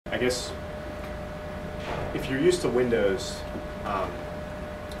I guess if you're used to Windows,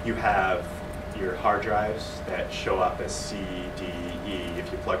 you have your hard drives that show up as C, D, E.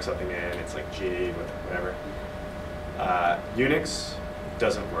 If you plug something in, it's like G, whatever. Unix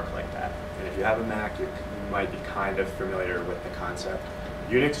doesn't work like that. And if you have a Mac, you might be kind of familiar with the concept.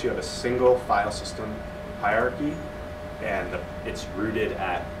 Unix, you have a single file system hierarchy, and it's rooted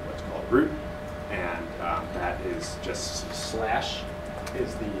at what's called root, and that is just slash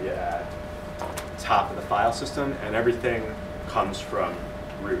is the top of the file system, and everything comes from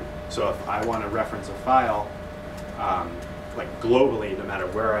root. So if I want to reference a file, like globally, no matter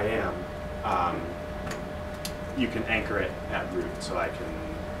where I am, you can anchor it at root. So I can,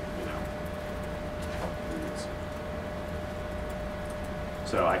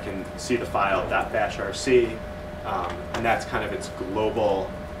 so I can see the file .bashrc, and that's kind of its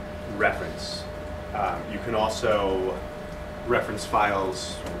global reference. You can also reference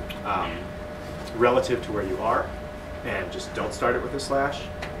files relative to where you are, and just don't start it with a slash.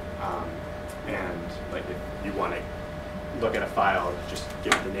 And like if you want to look at a file, just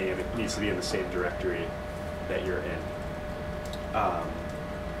give it the name. It needs to be in the same directory that you're in.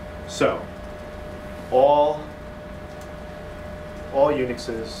 So all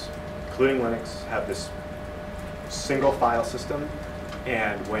Unixes, including Linux, have this single file system,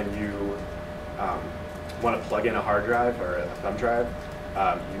 and when you want to plug in a hard drive or a thumb drive,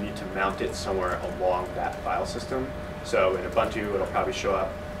 you need to mount it somewhere along that file system. So in Ubuntu, it'll probably show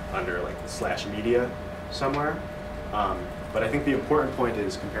up under like the /media somewhere. But I think the important point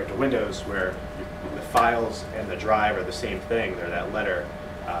is, compared to Windows, where the files and the drive are the same thing, they're that letter,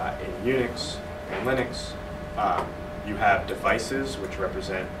 in Unix and Linux, you have devices which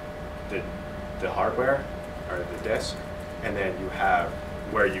represent the hardware, or the disk, and then you have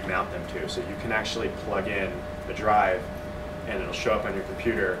where you mount them to. So you can actually plug in the drive, and it'll show up on your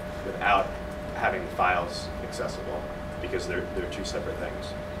computer without having the files accessible, because they're two separate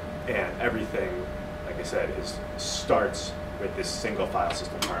things. And everything, like I said, starts with this single file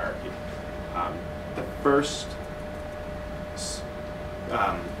system hierarchy. The first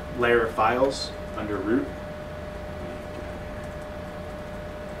layer of files under root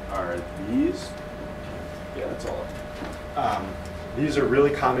are these. Yeah, that's all. These are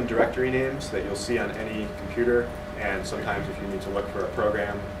really common directory names that you'll see on any computer, and sometimes if you need to look for a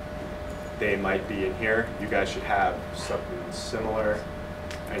program, they might be in here. You guys should have something similar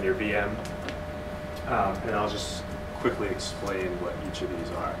in your VM. And I'll just quickly explain what each of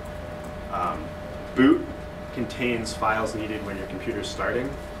these are. Boot contains files needed when your computer's starting.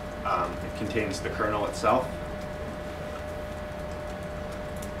 It contains the kernel itself.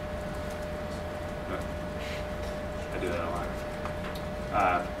 I do that a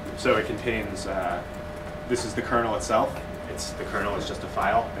lot. So it contains, this is the kernel itself. The kernel is just a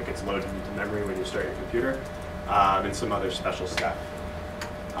file that gets loaded into memory when you start your computer, and some other special stuff.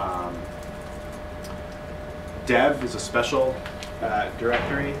 Dev is a special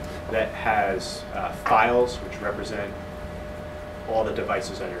directory that has files which represent all the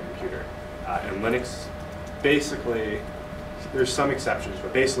devices on your computer. In Linux, basically, there's some exceptions,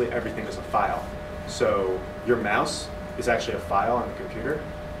 but basically everything is a file. So your mouse is actually a file on the computer,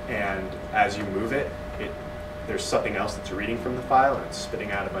 and as you move it, there's something else that's reading from the file, and it's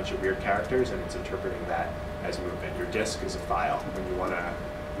spitting out a bunch of weird characters, and it's interpreting that as movement. Your disk is a file. When you want to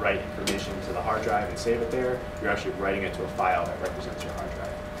write information to the hard drive and save it there, you're actually writing it to a file that represents your hard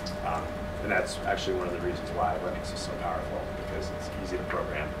drive. And that's actually one of the reasons why Linux is so powerful, because it's easy to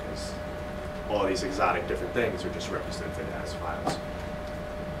program, because all these exotic different things are just represented as files.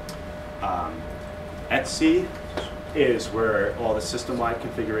 etc is where all the system-wide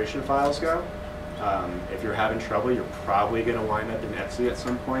configuration files go. If you're having trouble, you're probably going to wind up in etc at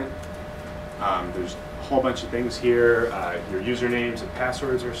some point. There's a whole bunch of things here. Your usernames and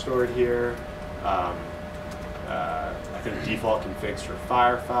passwords are stored here. I think default configs for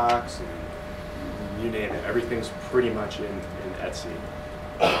Firefox, and you name it. Everything's pretty much in etc.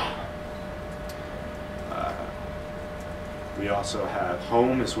 We also have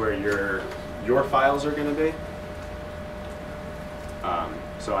home is where your files are going to be.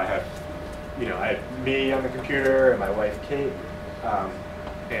 So I have, I have me on the computer and my wife Kate,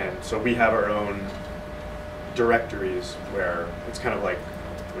 and so we have our own directories where it's kind of like,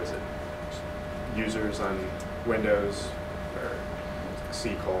 what is it, users on Windows, or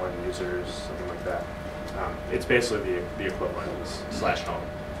C:users, something like that. It's basically the equivalent is /home.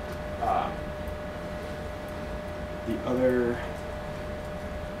 The other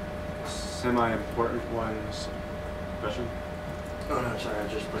semi-important ones, question? Oh no, sorry, I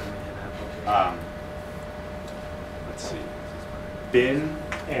was just putting it in Apple. Let's see. bin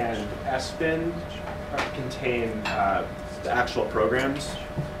and sbin contain the actual programs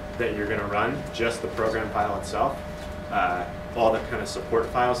that you're going to run, just the program file itself. All the kind of support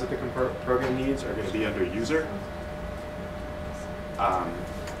files that the program needs are going to be under user.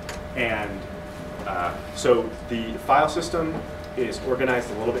 So the file system is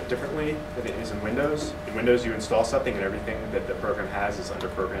organized a little bit differently than it is in Windows. In Windows, you install something and everything that the program has is under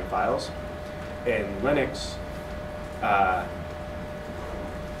program files. In Linux,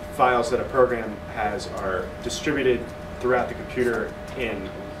 files that a program has are distributed throughout the computer in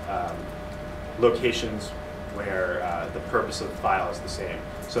locations where the purpose of the file is the same.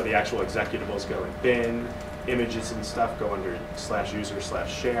 So the actual executables go in bin, images and stuff go under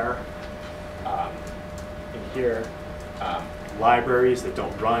 /user/share. In here, libraries that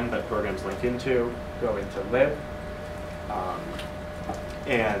don't run but programs link into go into lib.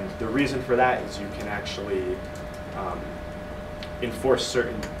 And the reason for that is you can actually enforce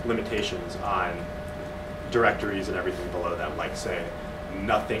certain limitations on directories and everything below them, like say,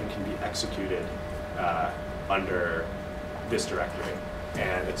 nothing can be executed under this directory,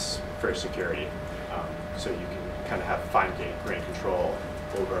 and it's for security. So you can kind of have fine-grained control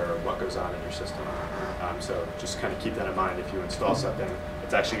over what goes on in your system. So just kind of keep that in mind. If you install something,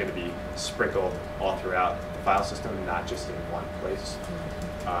 it's actually going to be sprinkled all throughout the file system, not just in one place.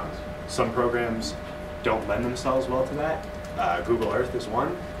 Some programs don't lend themselves well to that. Google Earth is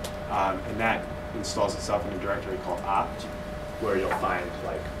one, and that installs itself in a directory called opt, where you'll find,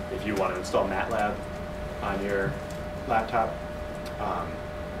 like, if you want to install MATLAB on your laptop,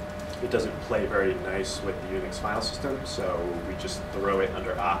 it doesn't play very nice with the Unix file system, so we just throw it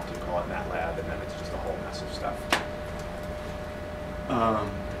under opt and call it MATLAB, and then it's just a whole mess of stuff.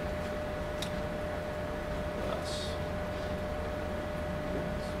 What else?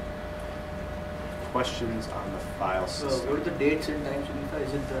 Questions on the file system? So what are the dates and times in the file?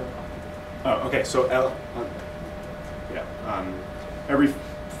 Is it the... Oh, okay, so every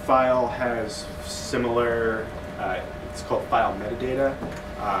file has similar, it's called file metadata.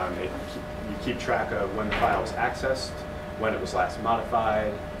 You keep track of when the file was accessed, when it was last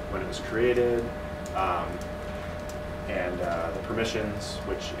modified, when it was created, and the permissions,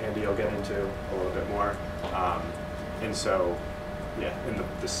 which Andy will get into a little bit more. And so, yeah, and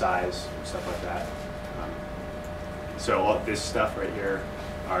the size and stuff like that. So all this stuff right here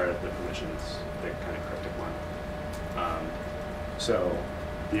are the permissions, the kind of cryptic one. So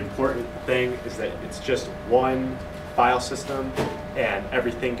the important thing is that it's just one file system, and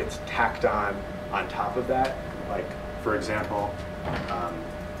everything gets tacked on top of that. Like, for example,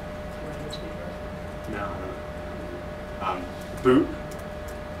 boot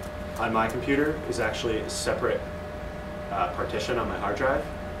on my computer is actually a separate partition on my hard drive,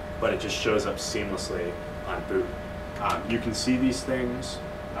 but it just shows up seamlessly on boot. You can see these things.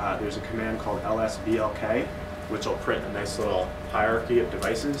 There's a command called lsblk, which will print a nice little hierarchy of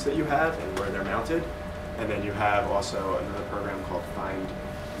devices that you have and where they're mounted. And then you have also another program called find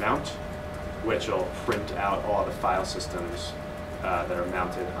mount, which will print out all the file systems that are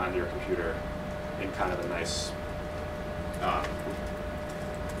mounted on your computer in kind of a nice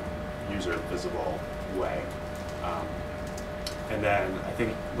user visible way. And then I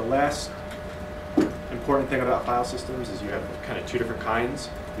think the last important thing about file systems is you have kind of two different kinds.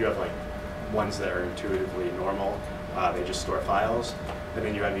 You have like ones that are intuitively normal, they just store files. And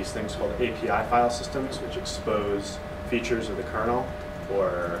then you have these things called API file systems, which expose features of the kernel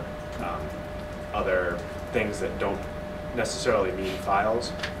or other things that don't necessarily mean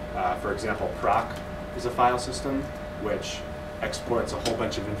files. For example, proc is a file system which exports a whole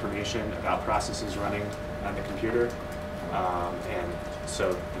bunch of information about processes running on the computer. And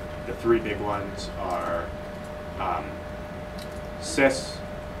so the three big ones are sys,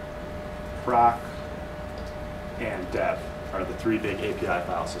 proc, and dev are the three big API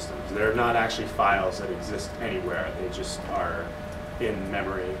file systems. They're not actually files that exist anywhere. They just are in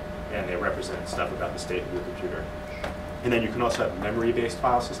memory, and they represent stuff about the state of your computer. And then you can also have memory-based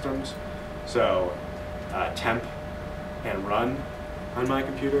file systems. So temp and run on my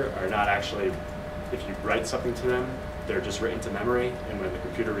computer are not actually, if you write something to them, they're just written to memory, and when the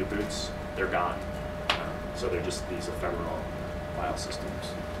computer reboots, they're gone. So they're just these ephemeral file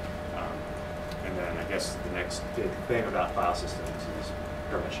systems. And then I guess the next big thing about file systems is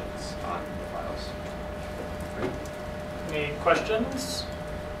permissions on the files. Right? Any questions?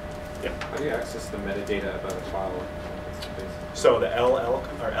 Yeah. How do you access the metadata about a file? So the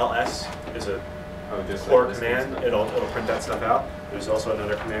ls is a core command. It'll print that stuff out. There's also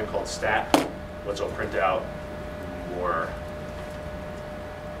another command called stat, which will print out more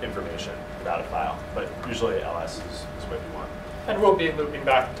information about a file. But usually ls is what you want. And we'll be looping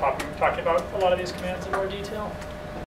back and talking about a lot of these commands in more detail.